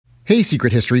Hey,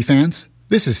 Secret History fans.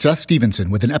 This is Seth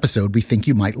Stevenson with an episode we think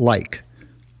you might like.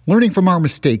 Learning from our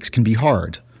mistakes can be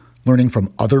hard. Learning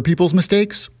from other people's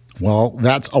mistakes? Well,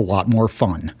 that's a lot more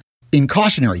fun. In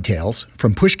Cautionary Tales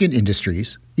from Pushkin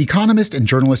Industries, economist and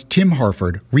journalist Tim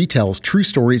Harford retells true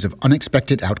stories of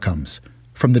unexpected outcomes,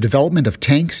 from the development of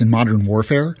tanks in modern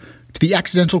warfare to the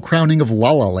accidental crowning of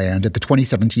La La Land at the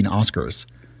 2017 Oscars.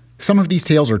 Some of these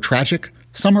tales are tragic,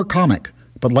 some are comic,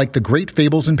 but like the great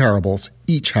fables and parables,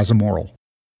 each has a moral.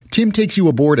 Tim takes you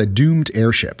aboard a doomed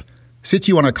airship, sits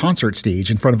you on a concert stage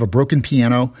in front of a broken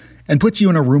piano, and puts you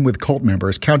in a room with cult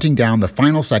members counting down the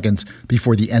final seconds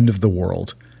before the end of the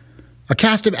world. A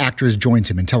cast of actors joins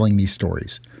him in telling these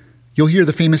stories. You'll hear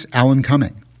the famous Alan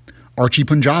Cumming, Archie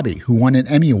Punjabi, who won an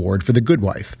Emmy Award for The Good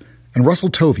Wife, and Russell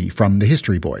Tovey from The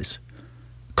History Boys.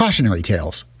 Cautionary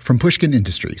Tales from Pushkin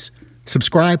Industries.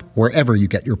 Subscribe wherever you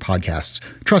get your podcasts.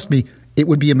 Trust me, it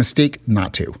would be a mistake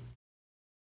not to.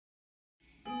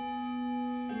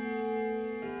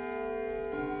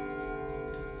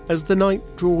 As the night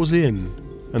draws in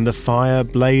and the fire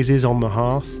blazes on the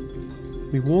hearth,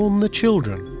 we warn the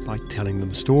children by telling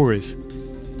them stories.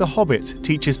 The Hobbit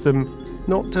teaches them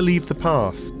not to leave the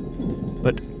path,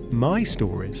 but my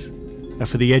stories are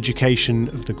for the education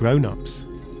of the grown-ups,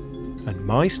 and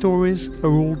my stories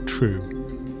are all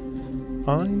true.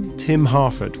 I'm Tim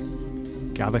Harford.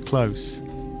 Gather close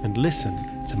and listen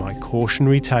to my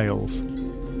cautionary tales.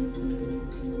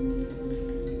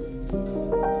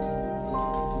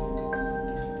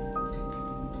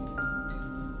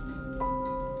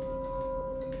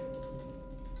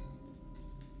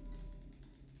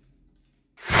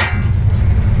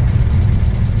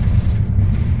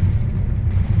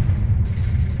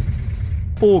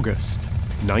 August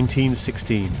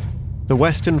 1916. The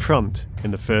Western Front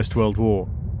in the First World War.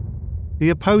 The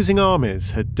opposing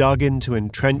armies had dug into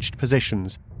entrenched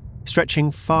positions stretching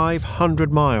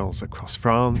 500 miles across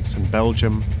France and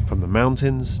Belgium from the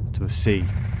mountains to the sea.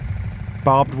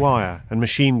 Barbed wire and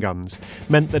machine guns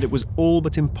meant that it was all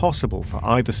but impossible for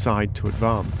either side to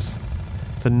advance.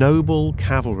 The noble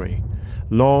cavalry,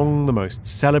 long the most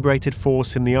celebrated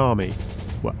force in the army,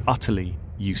 were utterly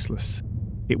useless.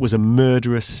 It was a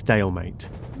murderous stalemate.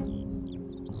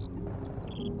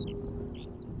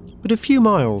 But a few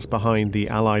miles behind the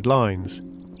Allied lines,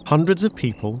 hundreds of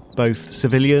people, both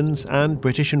civilians and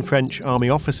British and French army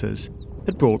officers,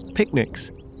 had brought picnics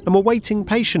and were waiting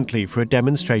patiently for a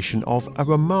demonstration of a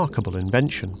remarkable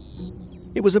invention.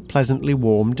 It was a pleasantly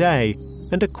warm day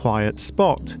and a quiet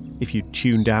spot if you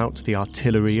tuned out the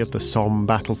artillery of the Somme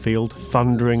battlefield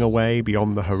thundering away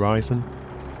beyond the horizon.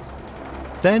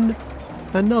 Then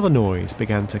another noise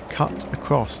began to cut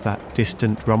across that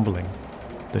distant rumbling,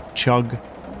 the chug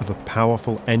of a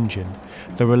powerful engine,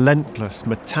 the relentless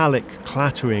metallic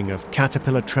clattering of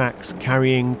Caterpillar tracks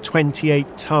carrying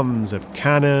 28 tons of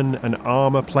cannon and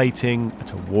armour plating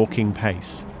at a walking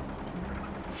pace.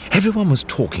 Everyone was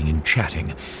talking and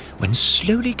chatting when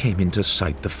slowly came into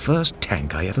sight the first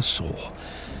tank I ever saw.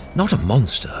 Not a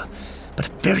monster, but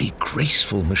a very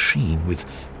graceful machine with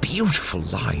beautiful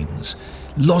lines,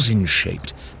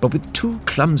 lozenge-shaped, but with two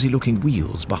clumsy-looking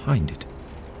wheels behind it.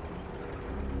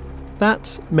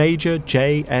 That's Major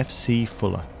J.F.C.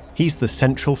 Fuller. He's the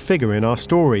central figure in our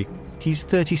story. He's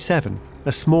 37,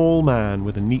 a small man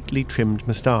with a neatly trimmed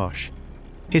moustache.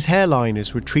 His hairline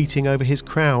is retreating over his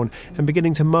crown and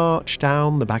beginning to march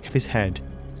down the back of his head.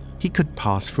 He could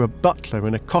pass for a butler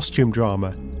in a costume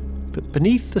drama, but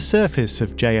beneath the surface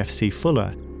of J.F.C.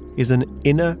 Fuller is an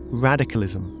inner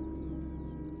radicalism.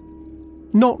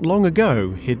 Not long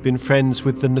ago, he'd been friends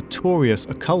with the notorious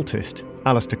occultist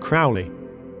Aleister Crowley.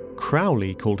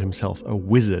 Crowley called himself a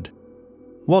wizard.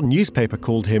 One newspaper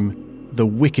called him the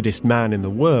wickedest man in the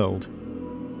world.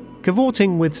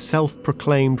 Cavorting with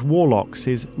self-proclaimed warlocks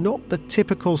is not the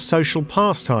typical social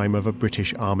pastime of a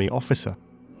British army officer.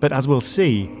 But as we'll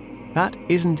see, that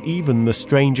isn't even the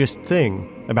strangest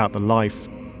thing about the life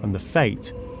and the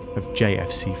fate of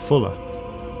J.F.C. Fuller.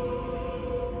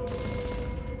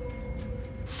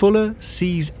 Fuller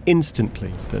sees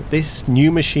instantly that this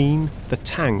new machine, the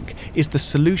tank, is the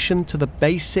solution to the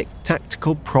basic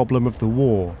tactical problem of the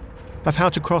war, of how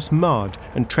to cross mud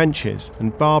and trenches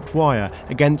and barbed wire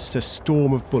against a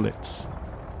storm of bullets.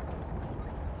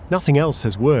 Nothing else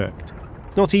has worked,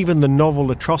 not even the novel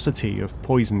atrocity of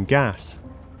poison gas.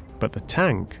 But the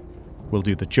tank will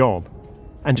do the job,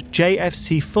 and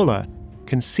J.F.C. Fuller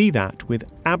can see that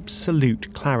with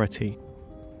absolute clarity.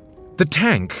 The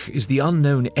tank is the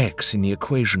unknown X in the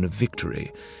equation of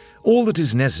victory. All that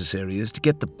is necessary is to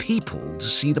get the people to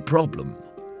see the problem.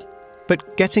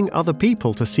 But getting other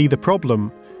people to see the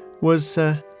problem was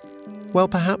Well,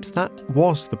 perhaps that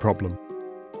was the problem.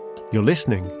 You're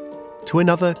listening to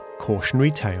another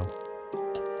cautionary tale.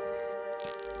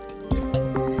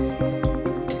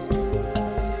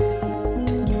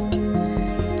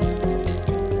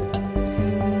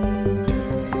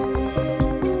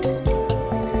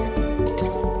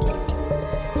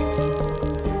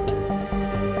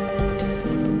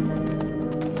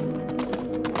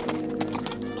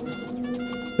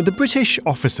 The British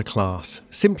officer class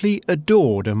simply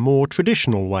adored a more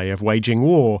traditional way of waging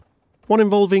war, one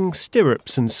involving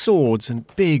stirrups and swords and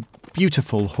big,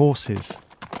 beautiful horses.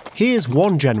 Here's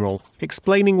one general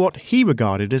explaining what he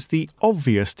regarded as the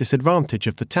obvious disadvantage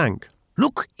of the tank.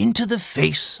 Look into the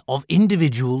face of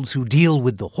individuals who deal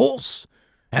with the horse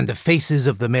and the faces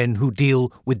of the men who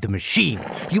deal with the machine.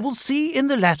 You will see in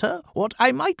the latter what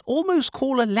I might almost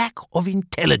call a lack of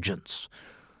intelligence.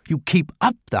 You keep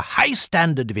up the high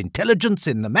standard of intelligence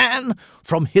in the man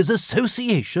from his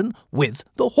association with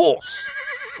the horse.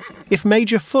 If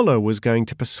Major Fuller was going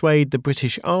to persuade the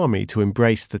British Army to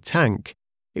embrace the tank,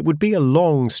 it would be a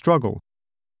long struggle.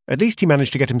 At least he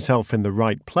managed to get himself in the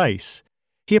right place.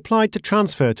 He applied to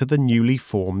transfer to the newly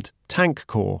formed Tank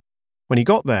Corps. When he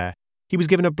got there, he was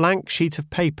given a blank sheet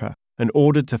of paper and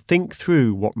ordered to think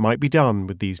through what might be done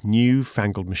with these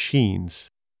new-fangled machines.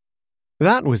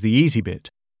 That was the easy bit.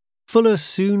 Fuller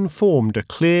soon formed a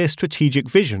clear strategic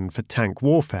vision for tank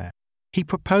warfare. He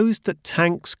proposed that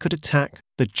tanks could attack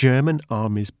the German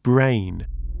army's brain,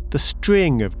 the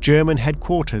string of German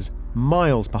headquarters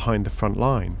miles behind the front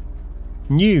line.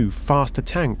 New, faster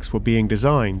tanks were being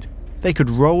designed. They could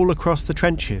roll across the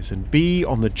trenches and be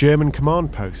on the German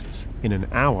command posts in an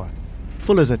hour.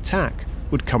 Fuller's attack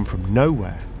would come from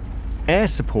nowhere. Air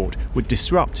support would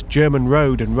disrupt German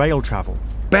road and rail travel.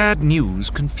 Bad news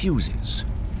confuses.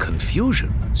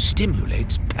 Confusion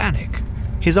stimulates panic.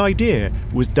 His idea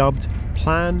was dubbed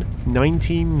Plan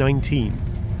 1919.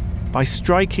 By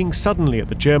striking suddenly at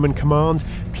the German command,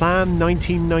 Plan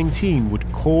 1919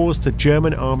 would cause the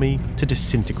German army to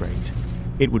disintegrate.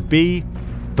 It would be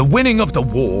the winning of the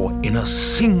war in a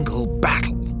single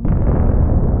battle.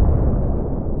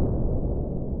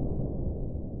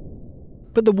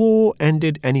 But the war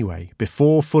ended anyway,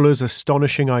 before Fuller's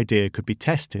astonishing idea could be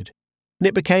tested, and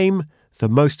it became the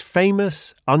most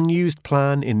famous unused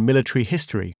plan in military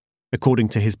history, according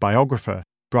to his biographer,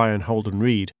 Brian Holden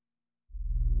Reid.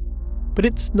 But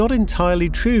it's not entirely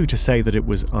true to say that it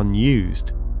was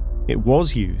unused. It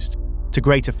was used, to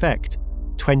great effect,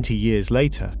 20 years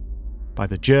later, by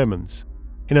the Germans,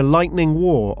 in a lightning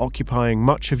war occupying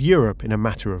much of Europe in a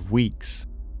matter of weeks.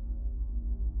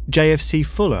 JFC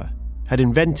Fuller had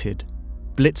invented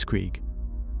Blitzkrieg,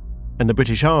 and the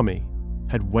British Army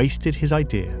had wasted his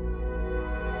idea.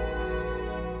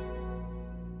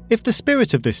 If the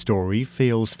spirit of this story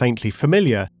feels faintly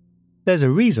familiar, there's a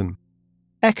reason.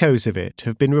 Echoes of it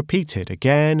have been repeated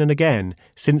again and again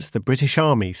since the British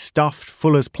Army stuffed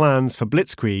Fuller's plans for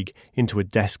Blitzkrieg into a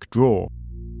desk drawer.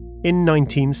 In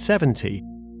 1970,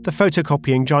 the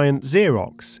photocopying giant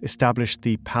Xerox established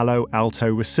the Palo Alto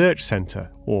Research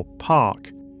Center, or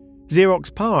PARC.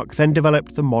 Xerox PARC then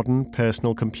developed the modern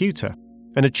personal computer,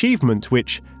 an achievement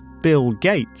which Bill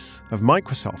Gates of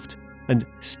Microsoft and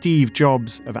Steve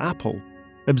Jobs of Apple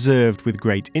observed with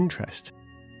great interest.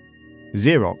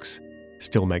 Xerox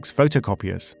still makes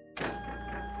photocopiers.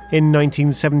 In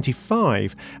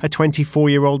 1975, a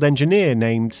 24-year-old engineer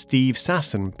named Steve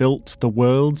Sasson built the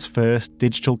world's first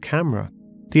digital camera,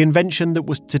 the invention that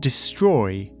was to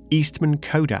destroy Eastman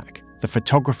Kodak, the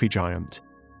photography giant.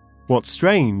 What's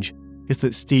strange is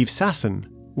that Steve Sasson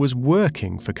was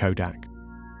working for Kodak.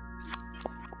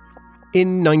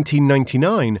 In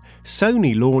 1999,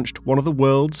 Sony launched one of the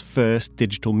world's first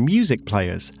digital music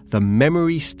players, the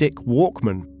Memory Stick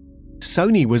Walkman.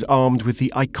 Sony was armed with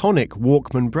the iconic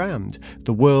Walkman brand,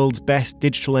 the world's best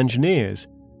digital engineers,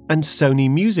 and Sony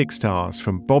music stars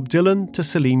from Bob Dylan to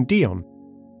Celine Dion.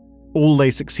 All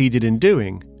they succeeded in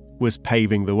doing was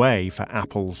paving the way for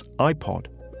Apple's iPod.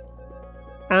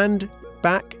 And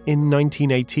back in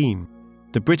 1918,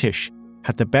 the British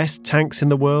had the best tanks in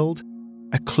the world,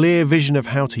 a clear vision of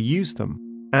how to use them,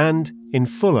 and, in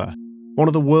Fuller, one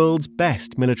of the world's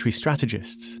best military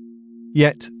strategists.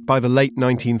 Yet, by the late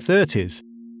 1930s,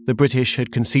 the British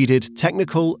had conceded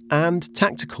technical and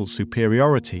tactical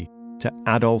superiority to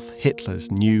Adolf Hitler's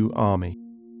new army.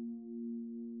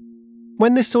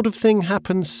 When this sort of thing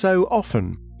happens so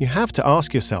often, you have to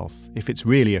ask yourself if it's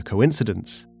really a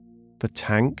coincidence. The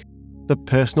tank, the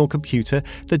personal computer,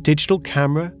 the digital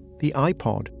camera, the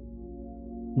iPod.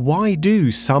 Why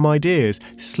do some ideas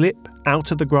slip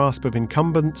out of the grasp of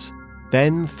incumbents,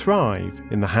 then thrive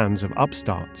in the hands of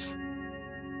upstarts?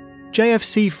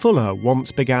 JFC Fuller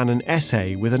once began an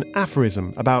essay with an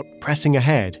aphorism about pressing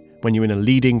ahead when you're in a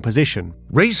leading position.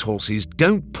 Racehorses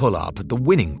don't pull up at the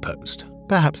winning post.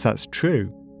 Perhaps that's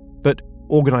true, but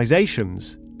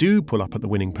organisations do pull up at the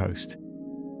winning post.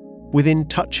 Within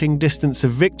touching distance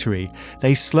of victory,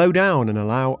 they slow down and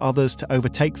allow others to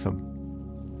overtake them.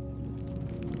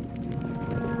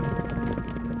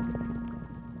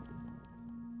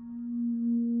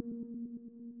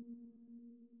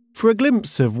 For a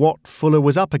glimpse of what Fuller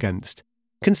was up against,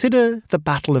 consider the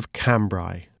Battle of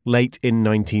Cambrai, late in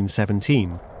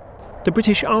 1917. The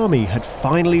British Army had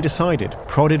finally decided,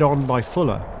 prodded on by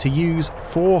Fuller, to use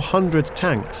 400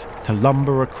 tanks to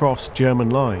lumber across German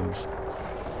lines.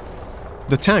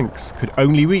 The tanks could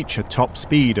only reach a top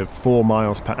speed of 4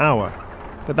 miles per hour,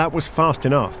 but that was fast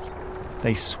enough.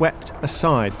 They swept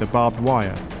aside the barbed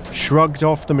wire, shrugged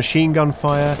off the machine gun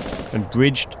fire, and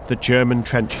bridged the German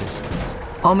trenches.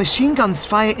 Our machine guns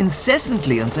fire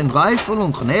incessantly and send rifle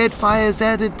and grenade fires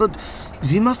at it, but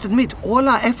we must admit all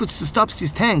our efforts to stop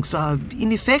these tanks are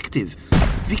ineffective.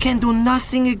 We can do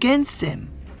nothing against them.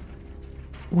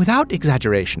 Without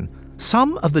exaggeration,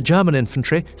 some of the German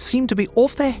infantry seemed to be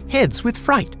off their heads with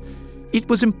fright. It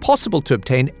was impossible to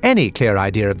obtain any clear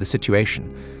idea of the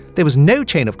situation. There was no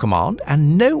chain of command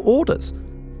and no orders.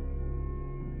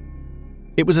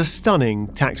 It was a stunning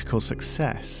tactical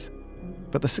success,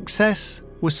 but the success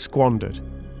was squandered.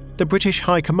 The British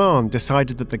High Command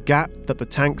decided that the gap that the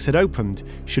tanks had opened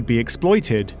should be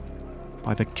exploited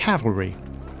by the cavalry.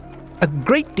 A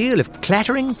great deal of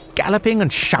clattering, galloping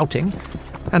and shouting,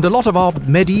 and a lot of our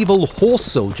medieval horse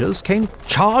soldiers came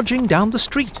charging down the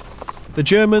street. The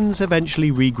Germans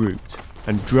eventually regrouped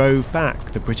and drove back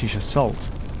the British assault.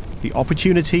 The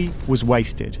opportunity was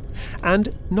wasted,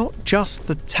 and not just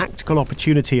the tactical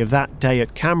opportunity of that day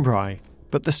at Cambrai,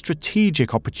 but the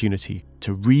strategic opportunity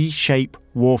to reshape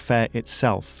warfare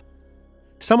itself.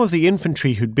 Some of the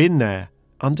infantry who'd been there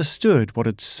understood what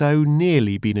had so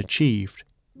nearly been achieved.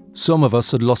 Some of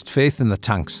us had lost faith in the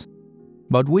tanks,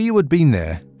 but we who had been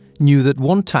there knew that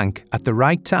one tank at the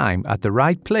right time, at the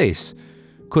right place,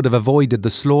 could have avoided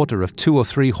the slaughter of 200 or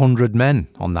 300 men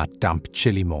on that damp,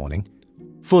 chilly morning.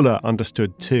 Fuller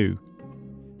understood too.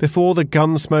 Before the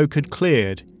gun smoke had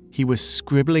cleared, he was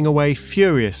scribbling away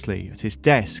furiously at his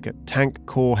desk at Tank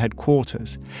Corps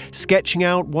headquarters, sketching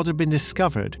out what had been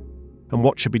discovered and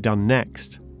what should be done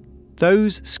next.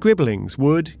 Those scribblings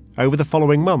would, over the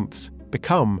following months,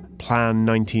 become Plan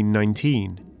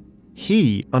 1919.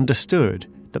 He understood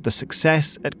that the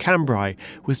success at Cambrai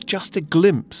was just a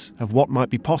glimpse of what might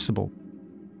be possible.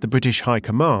 The British High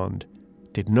Command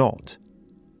did not.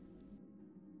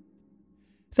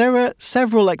 There are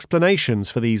several explanations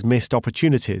for these missed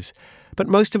opportunities, but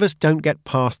most of us don't get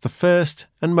past the first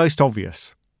and most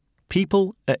obvious.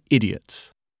 People are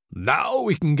idiots. Now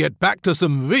we can get back to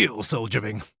some real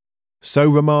soldiering. So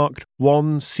remarked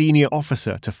one senior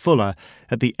officer to Fuller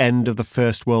at the end of the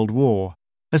First World War,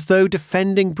 as though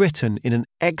defending Britain in an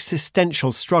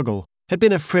existential struggle had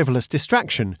been a frivolous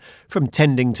distraction from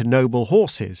tending to noble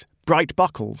horses, bright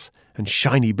buckles, and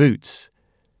shiny boots.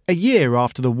 A year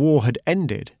after the war had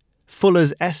ended,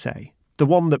 Fuller's essay, the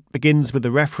one that begins with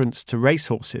a reference to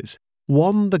racehorses,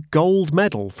 won the gold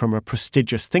medal from a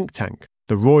prestigious think tank,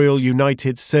 the Royal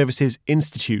United Services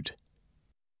Institute.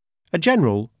 A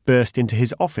general burst into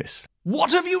his office.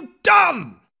 What have you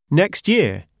done? Next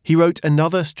year, he wrote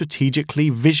another strategically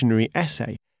visionary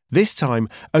essay, this time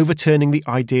overturning the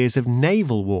ideas of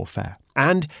naval warfare,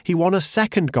 and he won a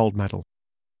second gold medal.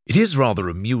 It is rather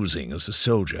amusing as a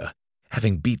soldier,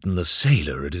 having beaten the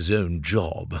sailor at his own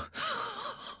job.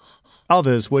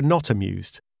 Others were not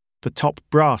amused. The top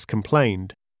brass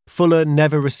complained. Fuller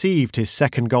never received his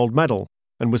second gold medal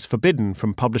and was forbidden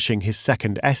from publishing his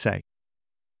second essay.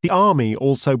 The army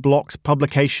also blocked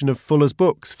publication of Fuller's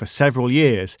books for several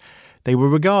years. They were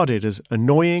regarded as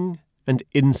annoying and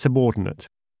insubordinate.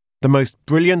 The most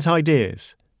brilliant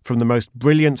ideas from the most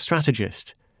brilliant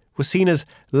strategist were seen as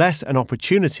less an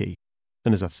opportunity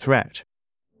than as a threat.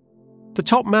 The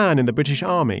top man in the British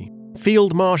Army,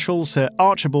 Field Marshal Sir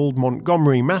Archibald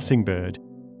Montgomery Massingberd,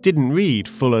 didn't read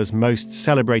Fuller's most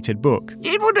celebrated book.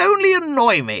 It would only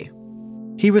annoy me.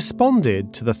 He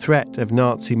responded to the threat of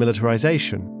Nazi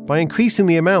militarisation by increasing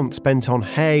the amount spent on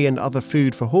hay and other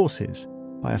food for horses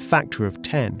by a factor of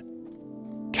 10.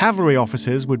 Cavalry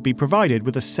officers would be provided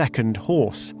with a second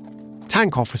horse.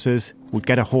 Tank officers would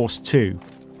get a horse too.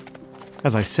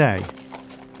 As I say,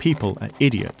 people are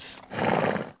idiots.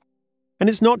 And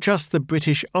it's not just the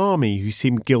British Army who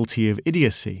seem guilty of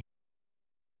idiocy.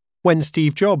 When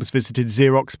Steve Jobs visited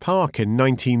Xerox PARC in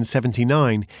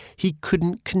 1979, he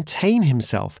couldn't contain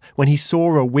himself when he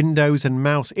saw a Windows and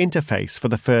mouse interface for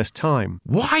the first time.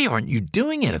 Why aren't you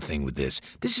doing anything with this?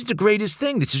 This is the greatest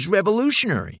thing. This is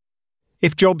revolutionary.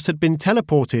 If Jobs had been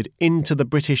teleported into the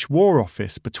British War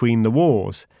Office between the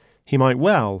wars, he might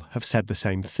well have said the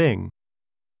same thing.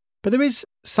 But there is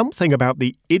something about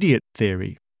the idiot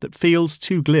theory that feels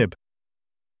too glib.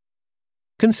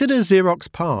 Consider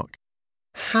Xerox PARC.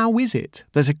 How is it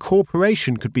that a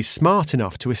corporation could be smart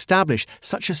enough to establish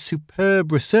such a superb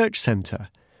research centre,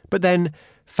 but then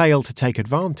fail to take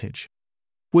advantage?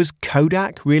 Was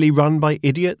Kodak really run by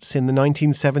idiots in the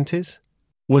 1970s?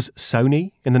 Was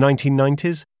Sony in the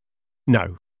 1990s?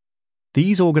 No.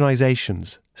 These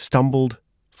organisations stumbled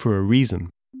for a reason.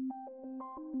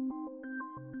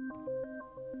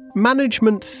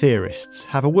 Management theorists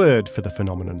have a word for the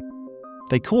phenomenon.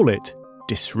 They call it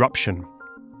disruption.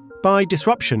 By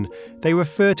disruption, they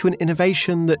refer to an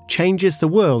innovation that changes the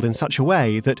world in such a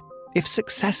way that if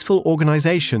successful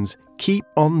organisations keep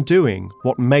on doing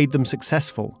what made them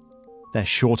successful, they're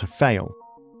sure to fail.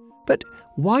 But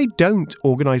why don't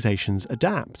organisations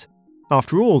adapt?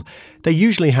 After all, they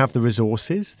usually have the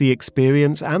resources, the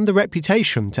experience and the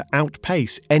reputation to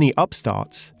outpace any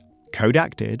upstarts.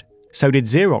 Kodak did, so did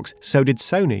Xerox, so did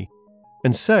Sony,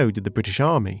 and so did the British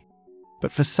Army.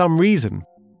 But for some reason,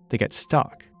 they get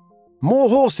stuck. More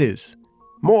horses!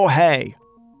 More hay!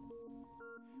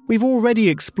 We've already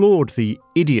explored the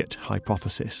idiot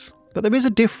hypothesis, but there is a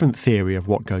different theory of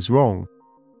what goes wrong.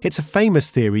 It's a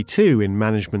famous theory too in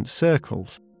management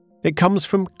circles. It comes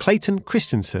from Clayton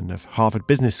Christensen of Harvard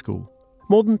Business School.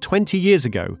 More than 20 years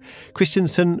ago,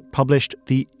 Christensen published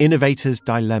The Innovator's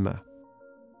Dilemma.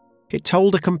 It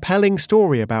told a compelling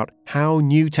story about how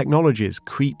new technologies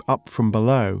creep up from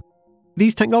below.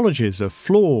 These technologies are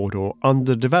flawed or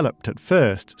underdeveloped at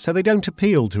first, so they don't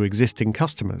appeal to existing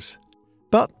customers.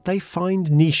 But they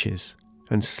find niches,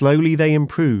 and slowly they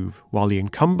improve while the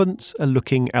incumbents are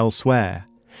looking elsewhere.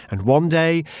 And one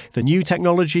day, the new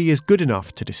technology is good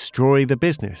enough to destroy the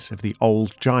business of the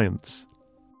old giants.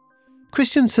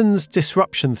 Christensen's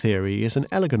disruption theory is an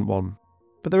elegant one,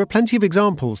 but there are plenty of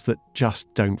examples that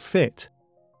just don't fit.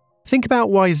 Think about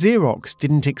why Xerox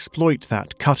didn't exploit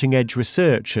that cutting-edge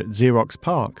research at Xerox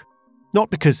PARC.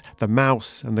 Not because the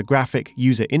mouse and the graphic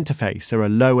user interface are a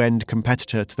low-end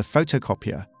competitor to the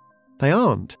photocopier. They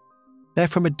aren't. They're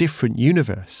from a different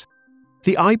universe.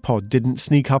 The iPod didn't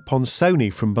sneak up on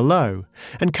Sony from below,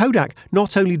 and Kodak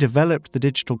not only developed the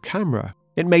digital camera,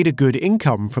 it made a good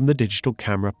income from the digital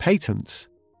camera patents.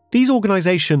 These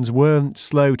organisations weren't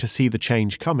slow to see the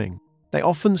change coming. They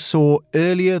often saw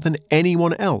earlier than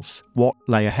anyone else what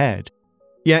lay ahead.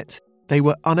 Yet, they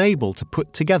were unable to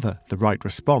put together the right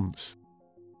response.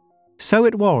 So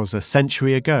it was a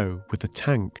century ago with the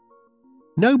tank.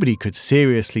 Nobody could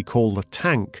seriously call the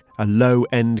tank a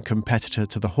low-end competitor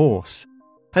to the horse.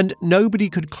 And nobody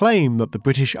could claim that the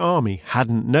British Army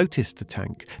hadn't noticed the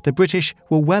tank. The British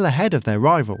were well ahead of their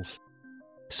rivals.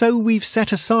 So we've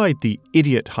set aside the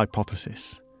idiot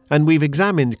hypothesis, and we've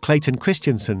examined Clayton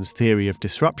Christensen's theory of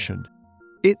disruption.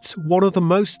 It's one of the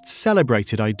most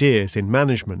celebrated ideas in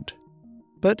management.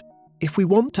 But if we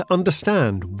want to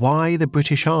understand why the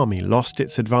British Army lost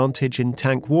its advantage in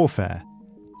tank warfare,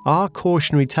 our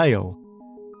cautionary tale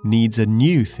needs a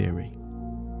new theory.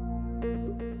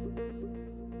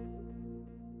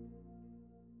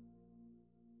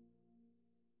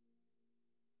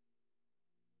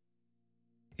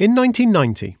 In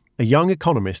 1990, a young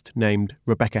economist named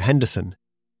Rebecca Henderson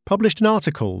published an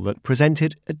article that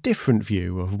presented a different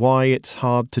view of why it's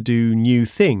hard to do new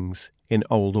things in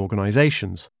old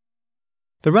organisations.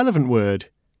 The relevant word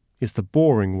is the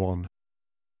boring one: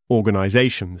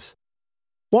 organisations.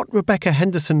 What Rebecca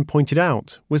Henderson pointed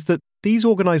out was that these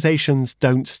organisations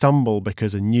don't stumble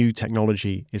because a new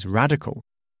technology is radical.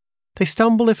 They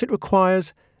stumble if it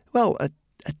requires, a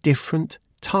different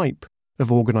type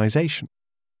of organisation.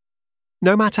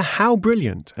 No matter how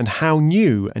brilliant and how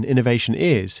new an innovation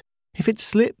is, if it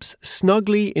slips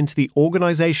snugly into the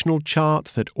organisational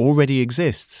chart that already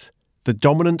exists, the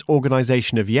dominant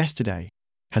organisation of yesterday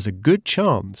has a good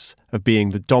chance of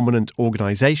being the dominant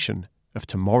organisation of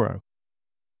tomorrow.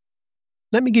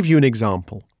 Let me give you an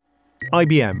example.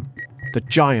 IBM, the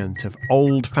giant of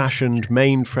old-fashioned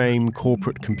mainframe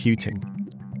corporate computing.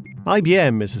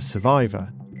 IBM is a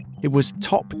survivor. It was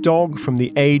top dog from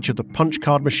the age of the punch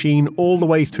card machine all the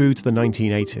way through to the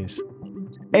 1980s.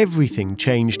 Everything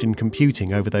changed in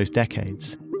computing over those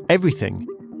decades. Everything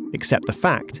except the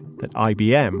fact that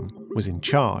IBM was in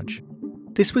charge.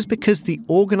 This was because the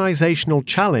organisational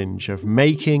challenge of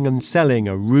making and selling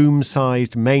a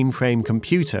room-sized mainframe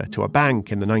computer to a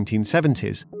bank in the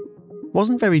 1970s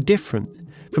wasn't very different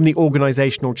from the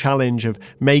organisational challenge of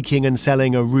making and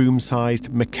selling a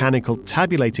room-sized mechanical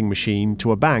tabulating machine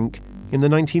to a bank in the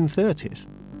 1930s.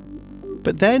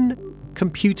 But then,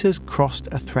 computers crossed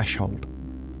a threshold.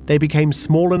 They became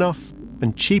small enough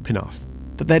and cheap enough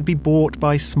that they'd be bought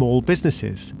by small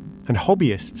businesses and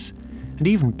hobbyists and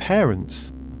even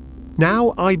parents.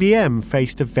 Now IBM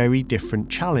faced a very different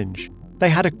challenge. They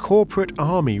had a corporate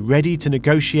army ready to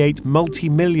negotiate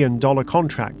multi-million-dollar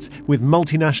contracts with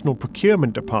multinational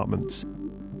procurement departments.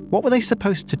 What were they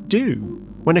supposed to do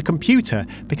when a computer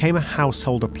became a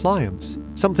household appliance,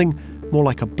 something more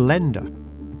like a blender?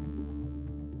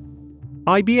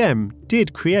 IBM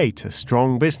did create a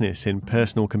strong business in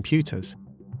personal computers,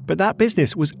 but that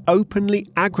business was openly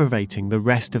aggravating the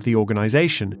rest of the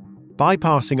organisation,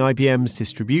 bypassing IBM's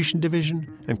distribution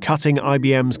division and cutting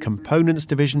IBM's components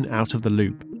division out of the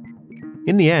loop.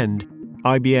 In the end,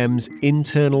 IBM's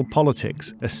internal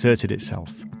politics asserted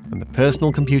itself, and the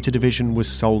personal computer division was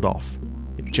sold off.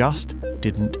 It just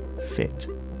didn't fit.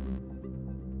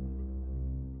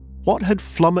 What had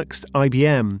flummoxed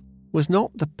IBM was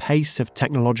not the pace of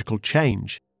technological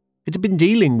change. It had been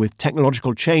dealing with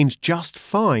technological change just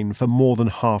fine for more than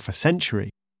half a century.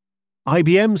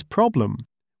 IBM's problem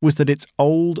was that its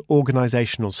old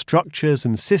organisational structures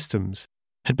and systems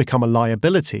had become a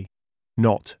liability,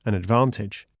 not an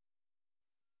advantage.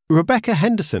 Rebecca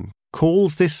Henderson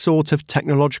calls this sort of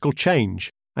technological change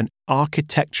an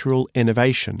architectural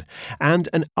innovation, and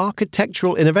an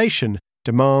architectural innovation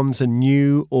demands a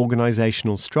new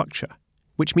organisational structure,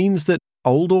 which means that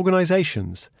old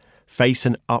organisations face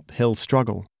an uphill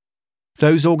struggle.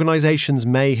 Those organisations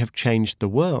may have changed the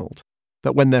world,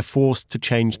 but when they're forced to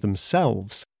change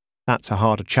themselves, that's a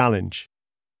harder challenge.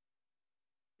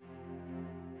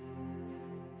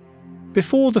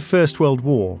 Before the First World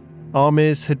War,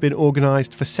 armies had been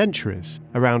organised for centuries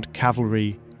around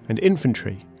cavalry and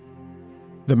infantry.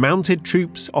 The mounted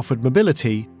troops offered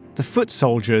mobility, the foot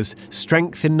soldiers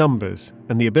strength in numbers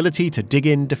and the ability to dig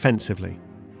in defensively.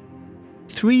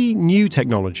 3 new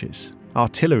technologies,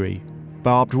 artillery,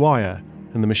 barbed wire,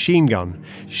 and the machine gun,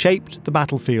 shaped the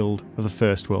battlefield of the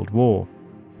First World War.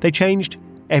 They changed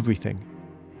everything.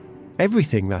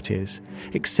 Everything, that is,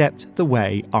 except the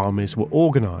way armies were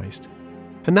organised.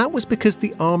 And that was because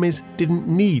the armies didn't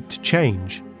need to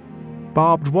change.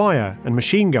 Barbed wire and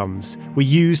machine guns were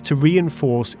used to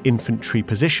reinforce infantry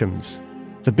positions.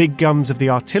 The big guns of the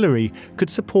artillery could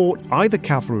support either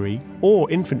cavalry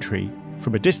or infantry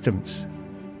from a distance.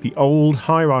 The old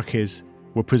hierarchies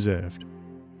were preserved.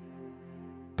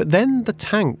 But then the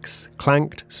tanks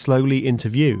clanked slowly into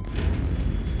view.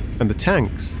 And the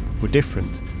tanks were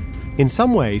different. In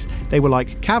some ways, they were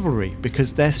like cavalry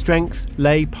because their strength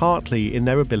lay partly in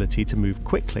their ability to move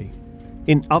quickly.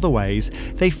 In other ways,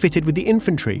 they fitted with the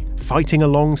infantry, fighting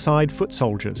alongside foot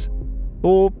soldiers.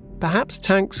 Or perhaps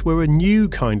tanks were a new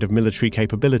kind of military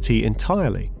capability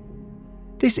entirely.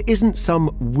 This isn't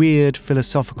some weird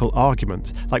philosophical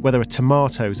argument, like whether a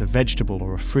tomato is a vegetable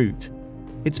or a fruit.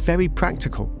 It's very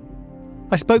practical.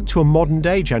 I spoke to a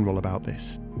modern-day general about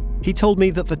this. He told me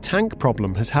that the tank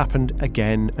problem has happened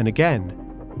again and again.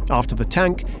 After the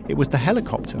tank, it was the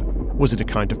helicopter. Was it a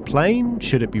kind of plane?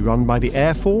 Should it be run by the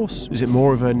Air Force? Is it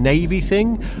more of a Navy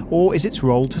thing? Or is its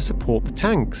role to support the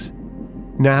tanks?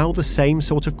 Now the same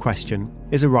sort of question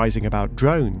is arising about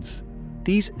drones.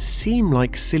 These seem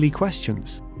like silly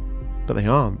questions, but they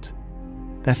aren't.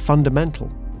 They're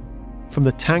fundamental. From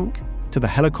the tank to the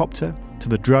helicopter to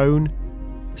the drone,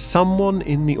 someone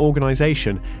in the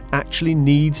organisation actually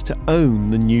needs to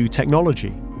own the new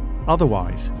technology.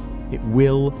 Otherwise, it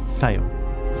will fail.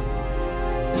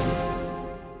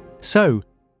 So,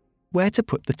 where to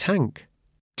put the tank?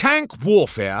 Tank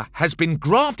warfare has been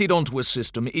grafted onto a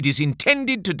system it is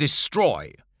intended to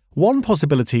destroy. One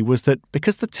possibility was that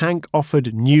because the tank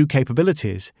offered new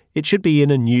capabilities, it should be in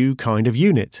a new kind of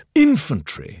unit.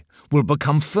 Infantry will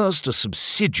become first a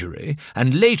subsidiary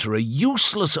and later a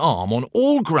useless arm on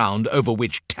all ground over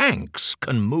which tanks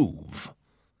can move.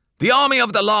 The army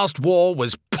of the last war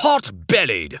was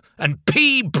pot-bellied and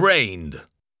pea-brained.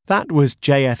 That was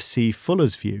JFC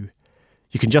Fuller's view.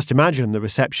 You can just imagine the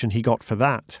reception he got for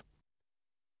that.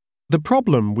 The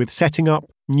problem with setting up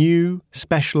new,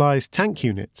 specialised tank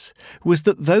units was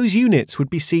that those units would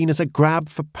be seen as a grab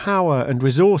for power and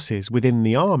resources within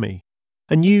the army.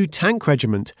 A new tank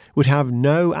regiment would have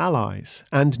no allies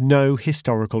and no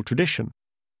historical tradition.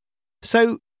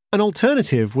 So, an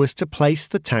alternative was to place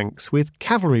the tanks with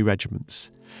cavalry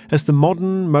regiments as the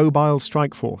modern mobile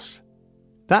strike force.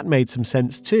 That made some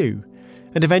sense too,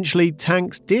 and eventually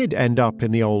tanks did end up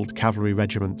in the old cavalry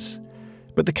regiments.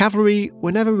 But the cavalry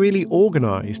were never really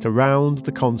organised around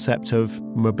the concept of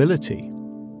mobility.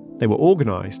 They were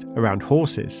organised around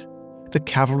horses. The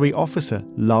cavalry officer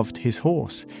loved his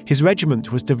horse. His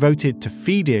regiment was devoted to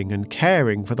feeding and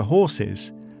caring for the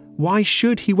horses. Why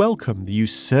should he welcome the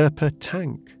usurper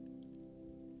tank?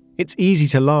 It's easy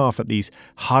to laugh at these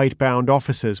hidebound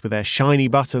officers with their shiny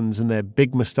buttons and their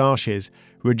big moustaches,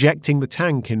 rejecting the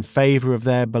tank in favour of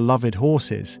their beloved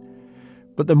horses.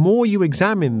 But the more you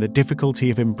examine the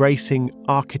difficulty of embracing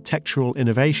architectural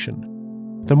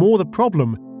innovation, the more the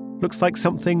problem looks like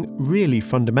something really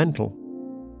fundamental.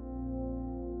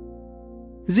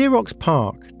 Xerox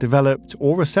PARC developed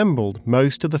or assembled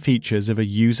most of the features of a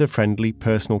user-friendly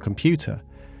personal computer,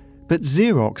 but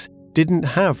Xerox didn't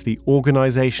have the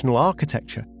organisational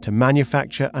architecture to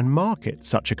manufacture and market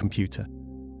such a computer.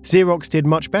 Xerox did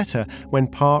much better when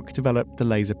PARC developed the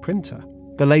laser printer.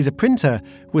 The laser printer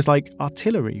was like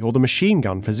artillery or the machine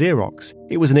gun for Xerox.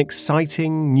 It was an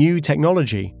exciting new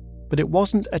technology, but it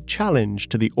wasn't a challenge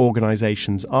to the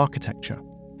organisation's architecture.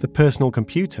 The personal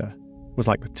computer was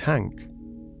like the tank.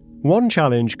 One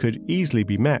challenge could easily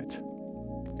be met.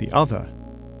 The other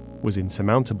was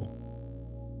insurmountable.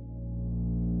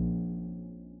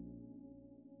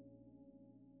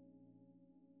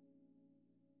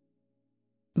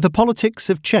 The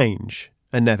politics of change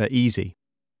are never easy.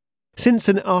 Since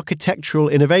an architectural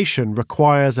innovation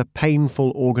requires a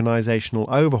painful organisational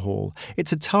overhaul,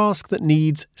 it's a task that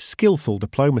needs skillful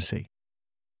diplomacy.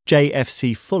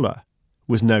 J.F.C. Fuller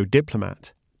was no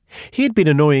diplomat. He had been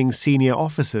annoying senior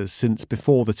officers since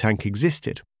before the tank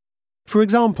existed. For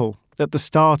example, at the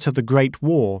start of the Great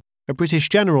War, a British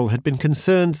general had been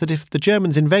concerned that if the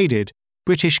Germans invaded,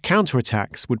 British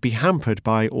counterattacks would be hampered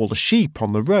by all the sheep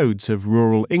on the roads of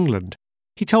rural England.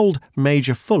 He told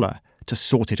Major Fuller to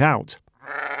sort it out.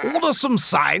 Order some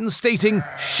signs stating,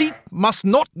 "Sheep must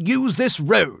not use this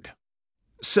road."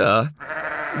 Sir,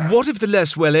 what if the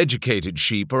less well-educated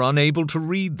sheep are unable to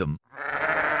read them?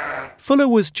 Fuller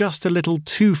was just a little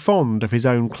too fond of his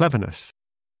own cleverness.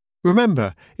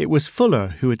 Remember, it was Fuller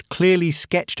who had clearly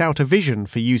sketched out a vision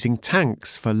for using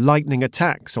tanks for lightning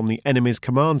attacks on the enemy's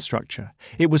command structure.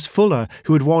 It was Fuller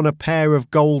who had won a pair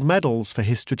of gold medals for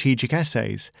his strategic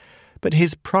essays. But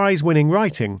his prize-winning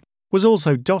writing was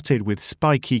also dotted with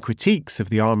spiky critiques of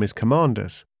the Army's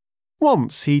commanders.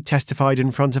 Once he testified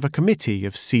in front of a committee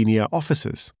of senior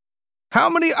officers. How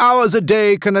many hours a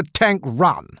day can a tank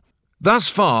run? Thus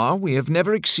far, we have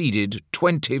never exceeded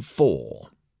 24.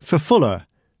 For Fuller,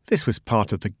 this was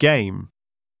part of the game.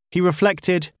 He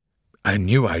reflected, I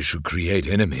knew I should create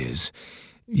enemies.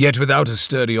 Yet without a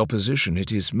sturdy opposition,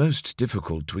 it is most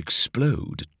difficult to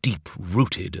explode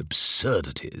deep-rooted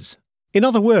absurdities. In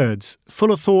other words,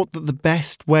 Fuller thought that the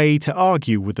best way to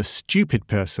argue with a stupid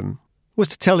person was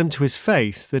to tell him to his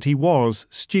face that he was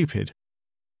stupid.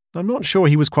 I'm not sure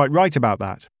he was quite right about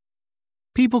that.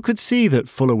 People could see that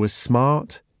Fuller was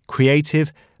smart,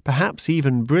 creative, perhaps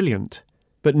even brilliant,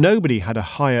 but nobody had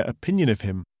a higher opinion of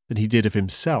him than he did of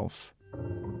himself.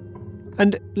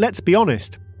 And let's be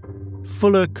honest,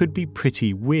 Fuller could be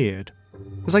pretty weird.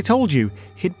 As I told you,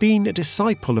 he'd been a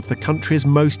disciple of the country's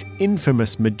most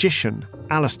infamous magician,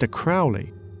 Aleister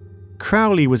Crowley.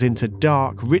 Crowley was into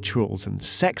dark rituals and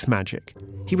sex magic.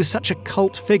 He was such a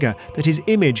cult figure that his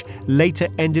image later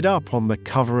ended up on the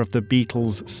cover of the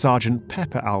Beatles' Sgt.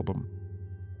 Pepper album.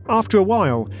 After a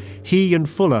while, he and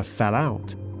Fuller fell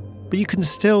out, but you can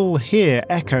still hear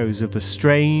echoes of the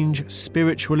strange,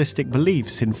 spiritualistic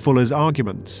beliefs in Fuller's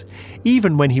arguments,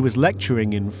 even when he was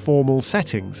lecturing in formal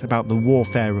settings about the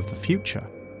warfare of the future.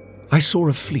 I saw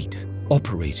a fleet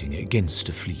operating against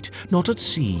a fleet, not at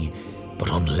sea, but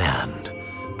on land.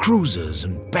 Cruisers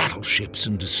and battleships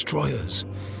and destroyers.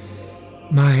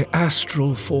 My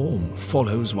astral form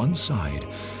follows one side,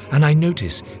 and I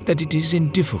notice that it is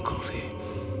in difficulty.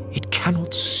 It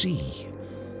cannot see.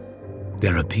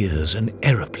 There appears an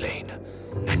aeroplane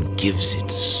and gives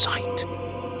it sight.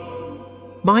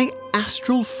 My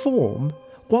astral form?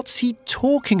 What's he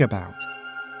talking about?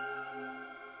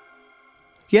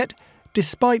 Yet,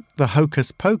 despite the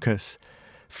hocus-pocus,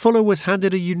 Fuller was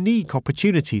handed a unique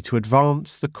opportunity to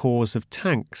advance the cause of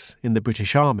tanks in the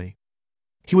British Army.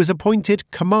 He was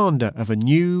appointed commander of a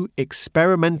new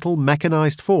experimental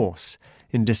mechanised force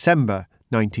in December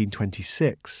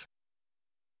 1926.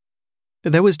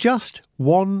 There was just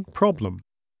one problem.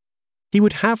 He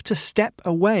would have to step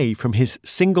away from his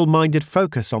single-minded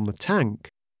focus on the tank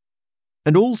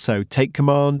and also take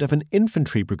command of an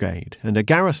infantry brigade and a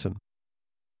garrison.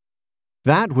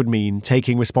 That would mean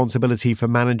taking responsibility for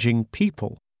managing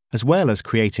people as well as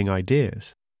creating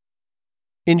ideas.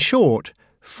 In short,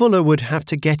 Fuller would have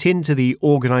to get into the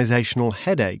organisational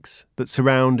headaches that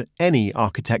surround any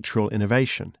architectural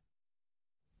innovation.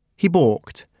 He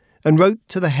balked and wrote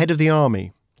to the head of the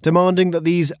army, demanding that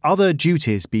these other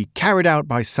duties be carried out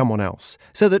by someone else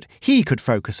so that he could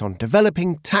focus on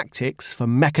developing tactics for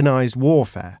mechanised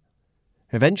warfare.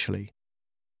 Eventually,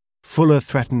 Fuller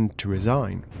threatened to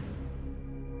resign.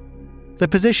 The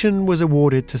position was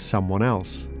awarded to someone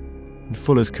else, and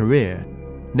Fuller's career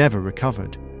never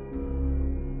recovered.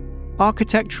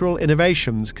 Architectural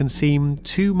innovations can seem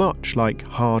too much like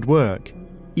hard work,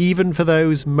 even for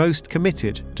those most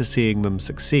committed to seeing them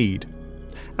succeed.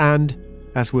 And,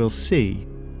 as we'll see,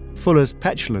 Fuller's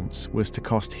petulance was to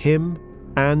cost him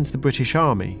and the British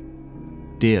Army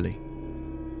dearly.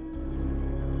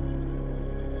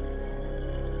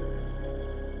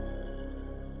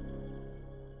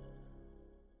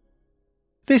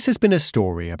 This has been a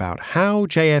story about how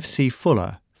JFC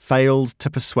Fuller failed to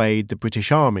persuade the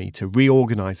British Army to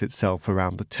reorganise itself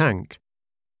around the tank.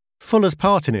 Fuller's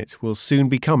part in it will soon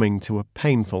be coming to a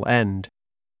painful end.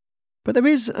 But there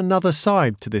is another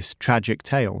side to this tragic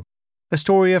tale, a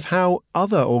story of how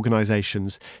other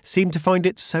organisations seem to find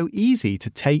it so easy to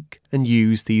take and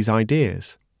use these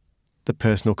ideas. The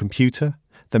personal computer,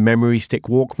 the memory stick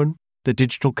Walkman, the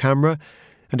digital camera,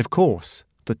 and of course,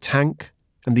 the tank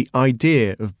and the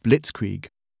idea of blitzkrieg.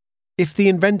 If the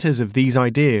inventors of these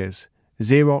ideas,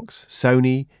 Xerox,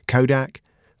 Sony, Kodak,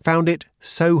 found it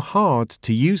so hard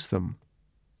to use them,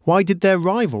 why did their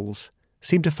rivals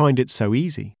seem to find it so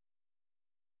easy?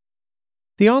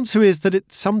 The answer is that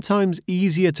it's sometimes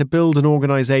easier to build an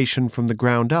organisation from the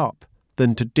ground up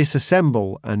than to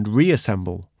disassemble and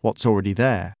reassemble what's already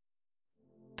there.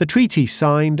 The treaty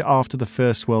signed after the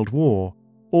First World War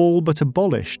all but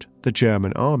abolished the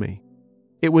German army.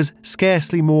 It was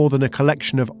scarcely more than a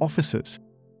collection of officers,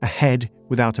 a head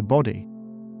without a body,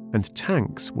 and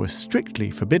tanks were strictly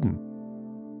forbidden.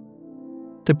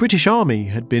 The British Army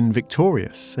had been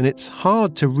victorious, and it's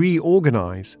hard to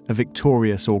reorganise a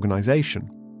victorious organisation.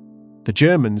 The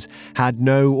Germans had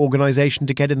no organisation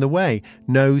to get in the way,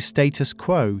 no status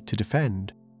quo to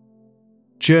defend.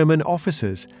 German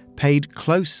officers paid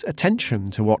close attention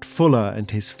to what Fuller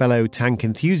and his fellow tank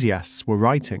enthusiasts were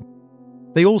writing.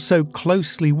 They also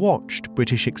closely watched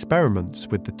British experiments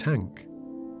with the tank.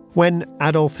 When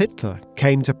Adolf Hitler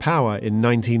came to power in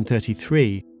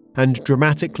 1933 and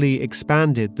dramatically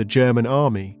expanded the German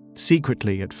army,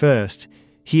 secretly at first,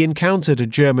 he encountered a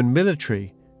German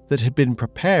military that had been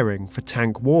preparing for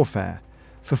tank warfare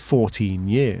for 14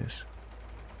 years.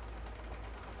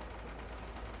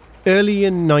 Early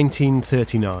in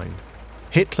 1939,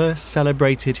 Hitler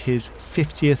celebrated his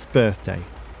 50th birthday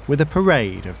with a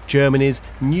parade of Germany's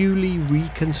newly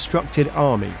reconstructed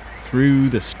army through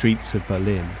the streets of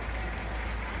Berlin.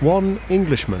 One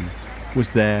Englishman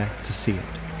was there to see it.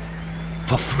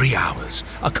 For 3 hours,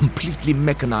 a completely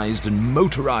mechanised and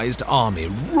motorised army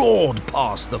roared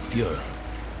past the Fuhrer.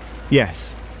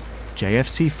 Yes,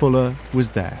 JFC Fuller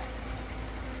was there.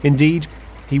 Indeed,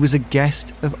 he was a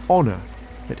guest of honour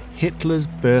at Hitler's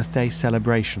birthday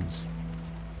celebrations.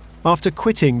 After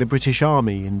quitting the British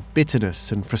Army in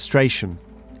bitterness and frustration,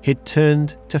 he'd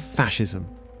turned to fascism,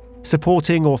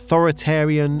 supporting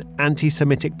authoritarian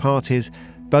anti-Semitic parties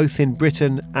both in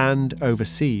Britain and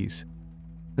overseas.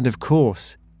 And of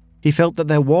course, he felt that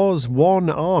there was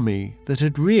one army that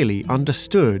had really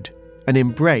understood and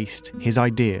embraced his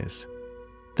ideas,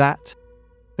 that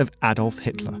of Adolf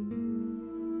Hitler.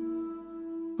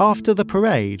 After the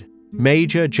parade,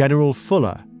 Major General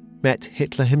Fuller met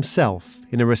Hitler himself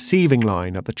in a receiving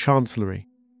line at the Chancellery.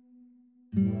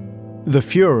 The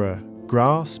Führer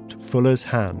grasped Fuller's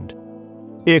hand.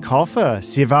 Ich hoffe,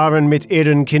 Sie waren mit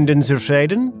Ihren Kindern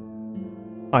zufrieden?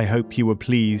 I hope you were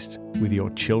pleased with your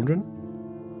children?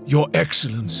 Your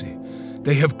Excellency,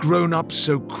 they have grown up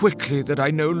so quickly that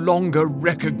I no longer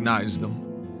recognise them.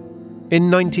 In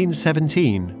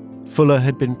 1917, Fuller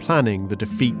had been planning the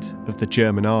defeat of the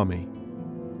German army.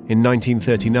 In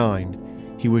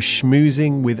 1939, he was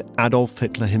schmoozing with Adolf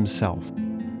Hitler himself.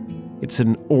 It's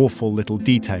an awful little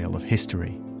detail of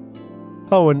history.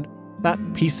 Oh, and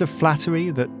that piece of flattery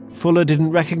that Fuller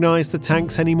didn't recognise the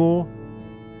tanks anymore?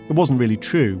 It wasn't really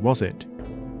true, was it?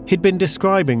 He'd been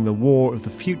describing the war of the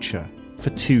future for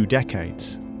 2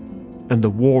 decades. And the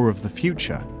war of the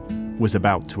future was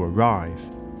about to arrive.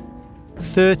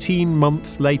 13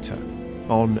 months later,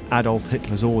 on Adolf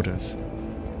Hitler's orders,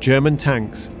 German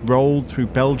tanks rolled through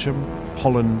Belgium,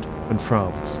 Holland and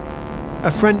France.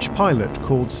 A French pilot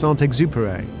called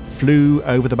Saint-Exupéry flew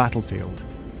over the battlefield.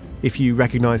 If you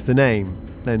recognise the name,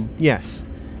 then yes,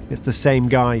 It's the same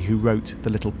guy who wrote The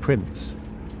Little Prince.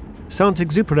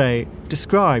 Saint-Exupéry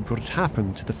described what had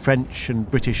happened to the French and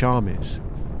British armies.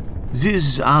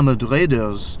 These armored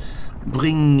raiders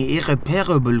bring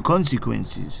irreparable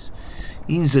consequences.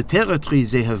 In the territory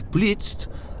they have blitzed,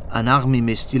 an army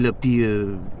may still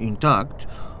appear intact,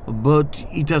 but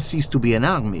it has ceased to be an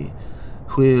army.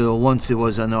 Where once there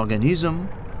was an organism,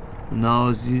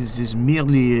 now this is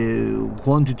merely a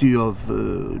quantity of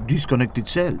disconnected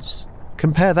cells.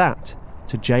 Compare that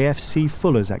to JFC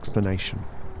Fuller's explanation.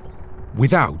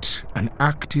 Without an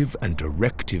active and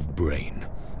directive brain,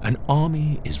 an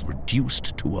army is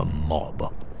reduced to a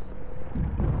mob.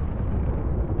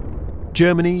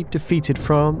 Germany defeated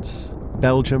France,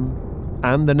 Belgium,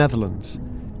 and the Netherlands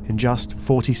in just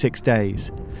 46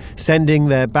 days, sending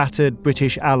their battered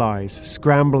British allies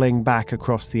scrambling back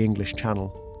across the English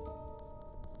Channel.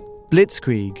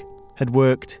 Blitzkrieg had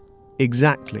worked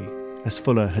exactly as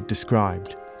Fuller had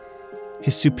described.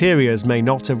 His superiors may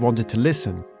not have wanted to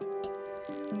listen,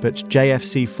 but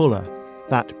JFC Fuller,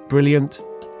 that brilliant,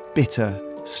 bitter,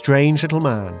 strange little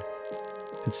man,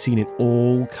 had seen it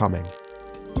all coming.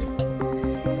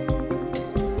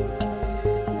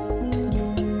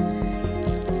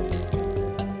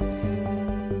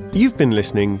 You've been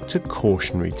listening to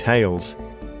Cautionary Tales.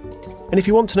 And if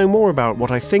you want to know more about what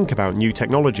I think about new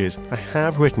technologies, I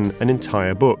have written an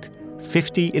entire book,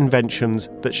 50 Inventions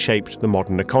That Shaped the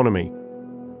Modern Economy.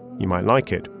 You might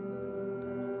like it.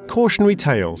 Cautionary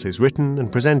Tales is written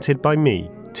and presented by me,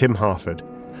 Tim Harford.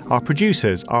 Our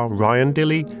producers are Ryan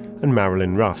Dilley and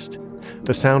Marilyn Rust.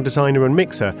 The sound designer and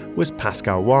mixer was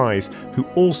Pascal Wise, who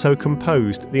also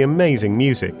composed the amazing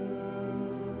music.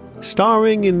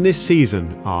 Starring in this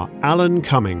season are Alan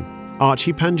Cumming,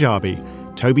 Archie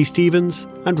Panjabi, Toby Stevens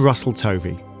and Russell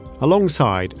Tovey,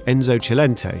 alongside Enzo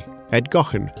Cilente, Ed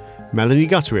Gochen, Melanie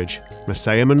Gutteridge,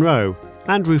 Masaya Monroe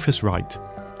and Rufus Wright.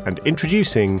 And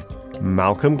introducing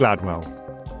Malcolm Gladwell.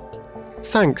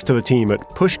 Thanks to the team at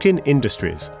Pushkin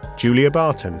Industries, Julia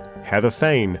Barton, Heather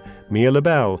Fain, Mia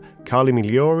LaBelle, Carly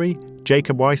Migliori,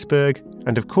 Jacob Weisberg,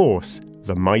 and of course,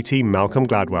 the mighty Malcolm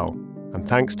Gladwell. And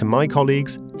thanks to my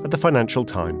colleagues at the Financial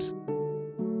Times.